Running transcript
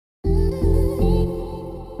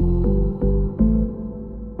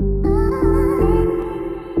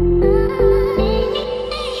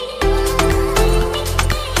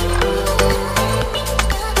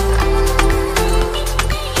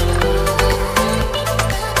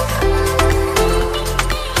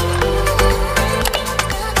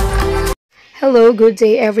Hello, good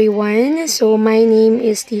day everyone. So my name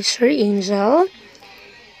is Teacher Angel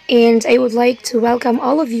and I would like to welcome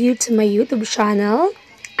all of you to my YouTube channel,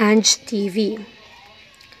 Anj TV.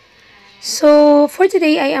 So for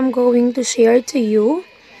today I am going to share to you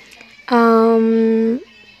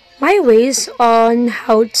my ways on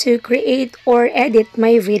how to create or edit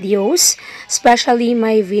my videos, especially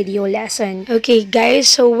my video lesson. Okay guys,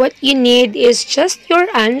 so what you need is just your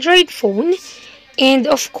Android phone and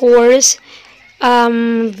of course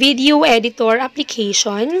video editor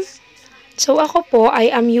application. So ako po, I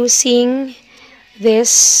am using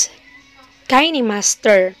this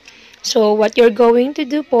Kinemaster. So what you're going to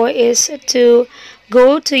do po is to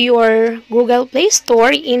go to your Google Play Store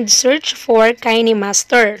and search for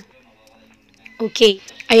Kinemaster. Okay,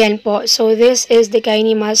 ayan po. So this is the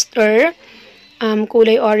Kinemaster.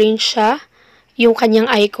 Kulay orange siya. Yung kanyang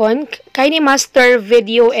icon. Kinemaster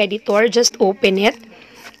Video Editor. Just open it.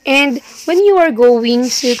 And when you are going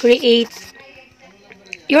to create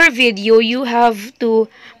your video, you have to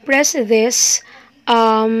press this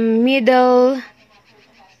you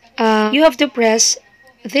have to press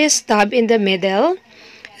this tab in the middle.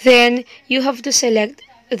 Then you have to select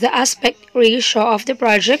the aspect ratio of the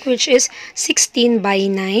project, which is 16:9,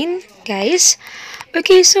 guys.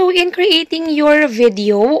 Okay, so in creating your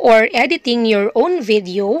video or editing your own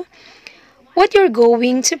video, what you're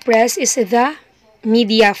going to press is the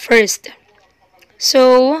media first.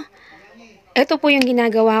 So, ito po yung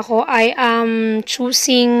ginagawa ko. I am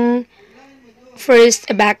choosing first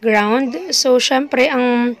a background. So, syempre,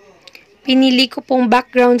 ang pinili ko pong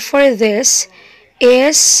background for this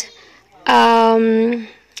is,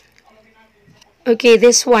 okay,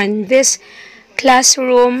 this one. This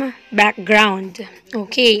classroom background.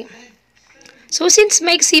 Okay. So, since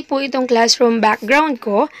maiksi po itong classroom background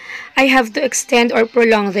ko, I have to extend or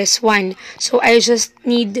prolong this one. So, I just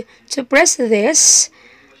need to press this,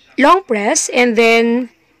 long press, and then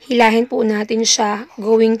hilahin po natin siya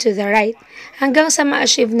going to the right. Hanggang sa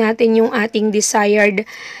ma-achieve natin yung ating desired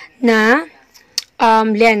na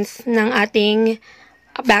length ng ating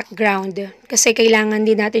background. Kasi kailangan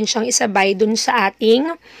din natin siyang isabay dun sa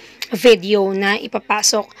ating video na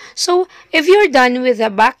ipapasok. So, if you're done with the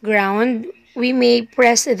background, we may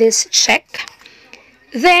press this check.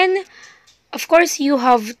 Then, of course, you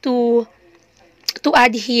have to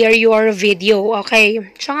add here your video.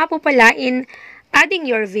 Okay. So nga po pala, in adding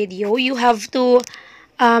your video, you have to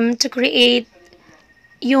create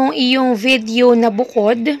yung iyong video na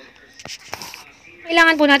bukod.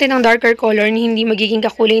 Kailangan po natin ng darker color na hindi magiging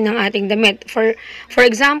kakulay ng ating damit. For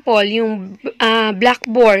example, yung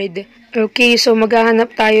blackboard. Okay, so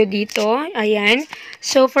maghahanap tayo dito. Ayan.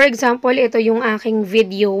 So, for example, ito yung aking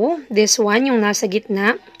video. This one, yung nasa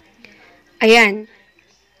gitna. Ayan.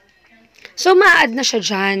 So, ma-add na siya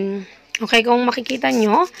dyan. Okay, kung makikita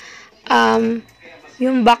nyo,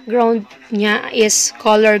 yung background niya is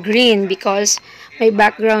color green because my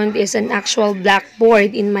background is an actual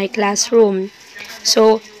blackboard in my classroom.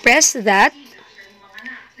 So, press that.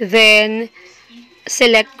 Then,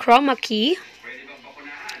 select chroma key.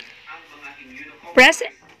 Press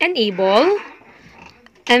enable.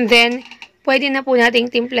 And then, pwede na po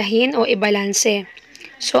nating timplahin o ibalanse.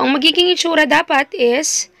 So, ang magiging itsura dapat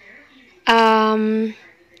is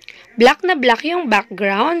black na black yung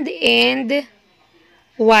background and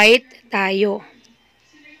white tayo.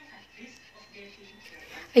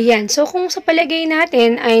 Ayan. So, kung sa palagay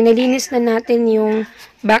natin ay nalinis na natin yung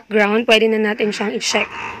background, pwede na natin siyang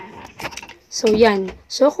i-check. So, yan.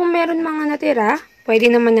 So, kung meron mga natira,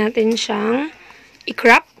 pwede naman natin siyang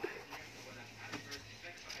i-crop.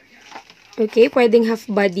 Okay, pwedeng half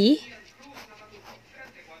body.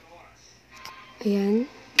 Ayan.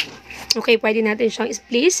 Okay, pwede natin siyang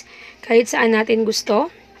i-place kahit saan natin gusto.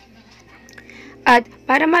 At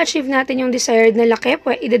para ma-achieve natin yung desired na laki,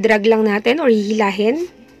 i-drag lang natin or hihilahin.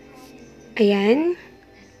 Ayan.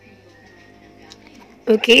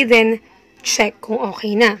 Okay, then check kung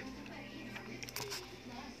okay na.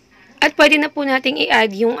 At pwede na po nating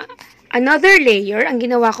i-add yung another layer. Ang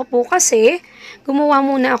ginawa ko po kasi, gumawa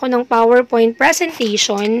muna ako ng PowerPoint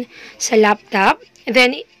presentation sa laptop.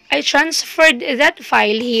 Then, I transferred that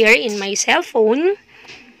file here in my cellphone.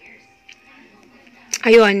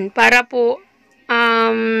 Ayun, para po,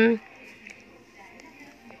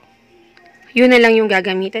 yun na lang yung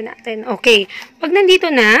gagamitan natin. Okay, pag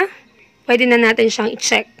nandito na, pwede na natin siyang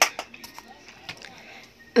i-check.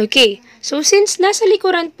 Okay, so since nasa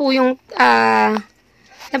likuran po yung,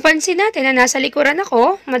 napansin natin na nasa likuran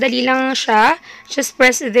ako, madali lang siya. Just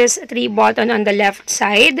press this 3 button on the left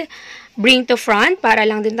side. Bring to front para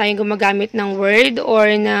lang din tayo gumagamit ng Word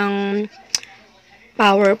or ng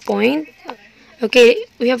PowerPoint. Okay,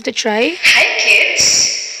 we have to try. Hi kids!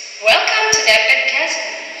 Welcome to the podcast.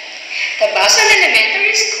 Tabasan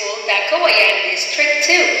Elementary School, Dakawayan District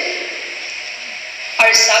 2.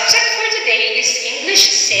 Our subject for today is English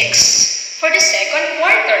 6 for the second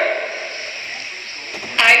quarter.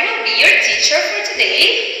 I will be your teacher for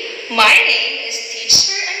today. My name is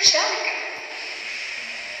Teacher Angelica.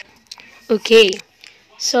 Okay.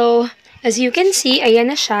 So, as you can see, ayan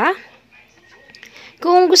na siya.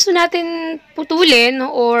 Kung gusto natin putulin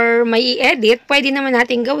or may i-edit, pwede naman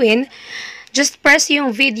natin gawin. Just press yung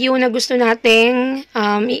video na gusto nating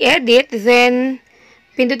i-edit, then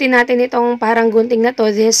pindutin natin itong parang gunting na to.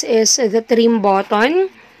 This is the trim button.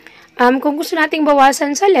 Kung gusto nating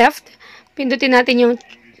bawasan sa left, pindutin natin yung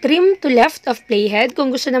trim to left of playhead. Kung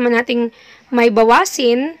gusto naman nating may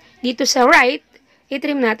bawasin dito sa right,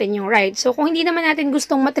 i-trim natin yung right. So, kung hindi naman natin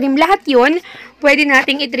gustong matrim lahat yun, pwede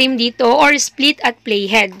nating i-trim dito or split at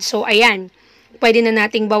playhead. So, ayan. Pwede na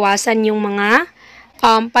nating bawasan yung mga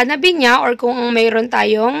panabi niya or kung mayroon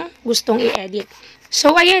tayong gustong i-edit.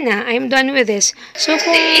 So, ayan na. I'm done with this. So,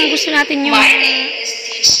 kung gusto natin yung... My name is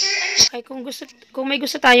Teacher Angelica. Kung may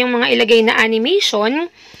gusto tayong mga ilagay na animation,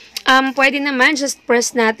 pwede naman just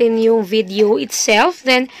press natin yung video itself.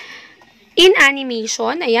 Then, in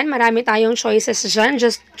animation, ayan, marami tayong choices dyan.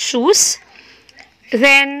 Just choose.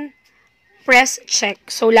 Then, press check.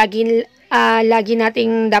 So, lagi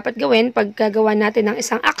nating dapat gawin pag gagawa natin ng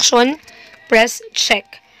isang action, press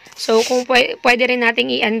check. So, kung pwede rin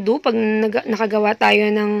nating i-undo pag nakagawa tayo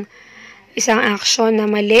ng isang action na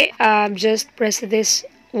mali, just press this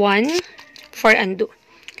one for undo.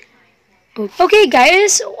 Okay,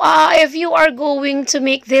 guys, if you are going to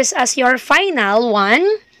make this as your final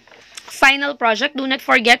project, do not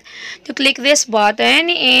forget to click this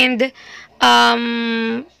button and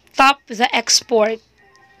tap the export.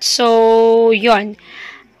 So yun.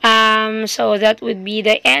 So that would be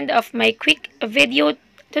the end of my quick video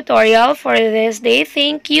tutorial for this day.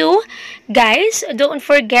 Thank you, guys. Don't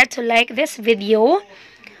forget to like this video,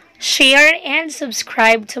 share, and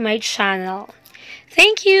subscribe to my channel.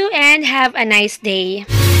 Thank you and have a nice day.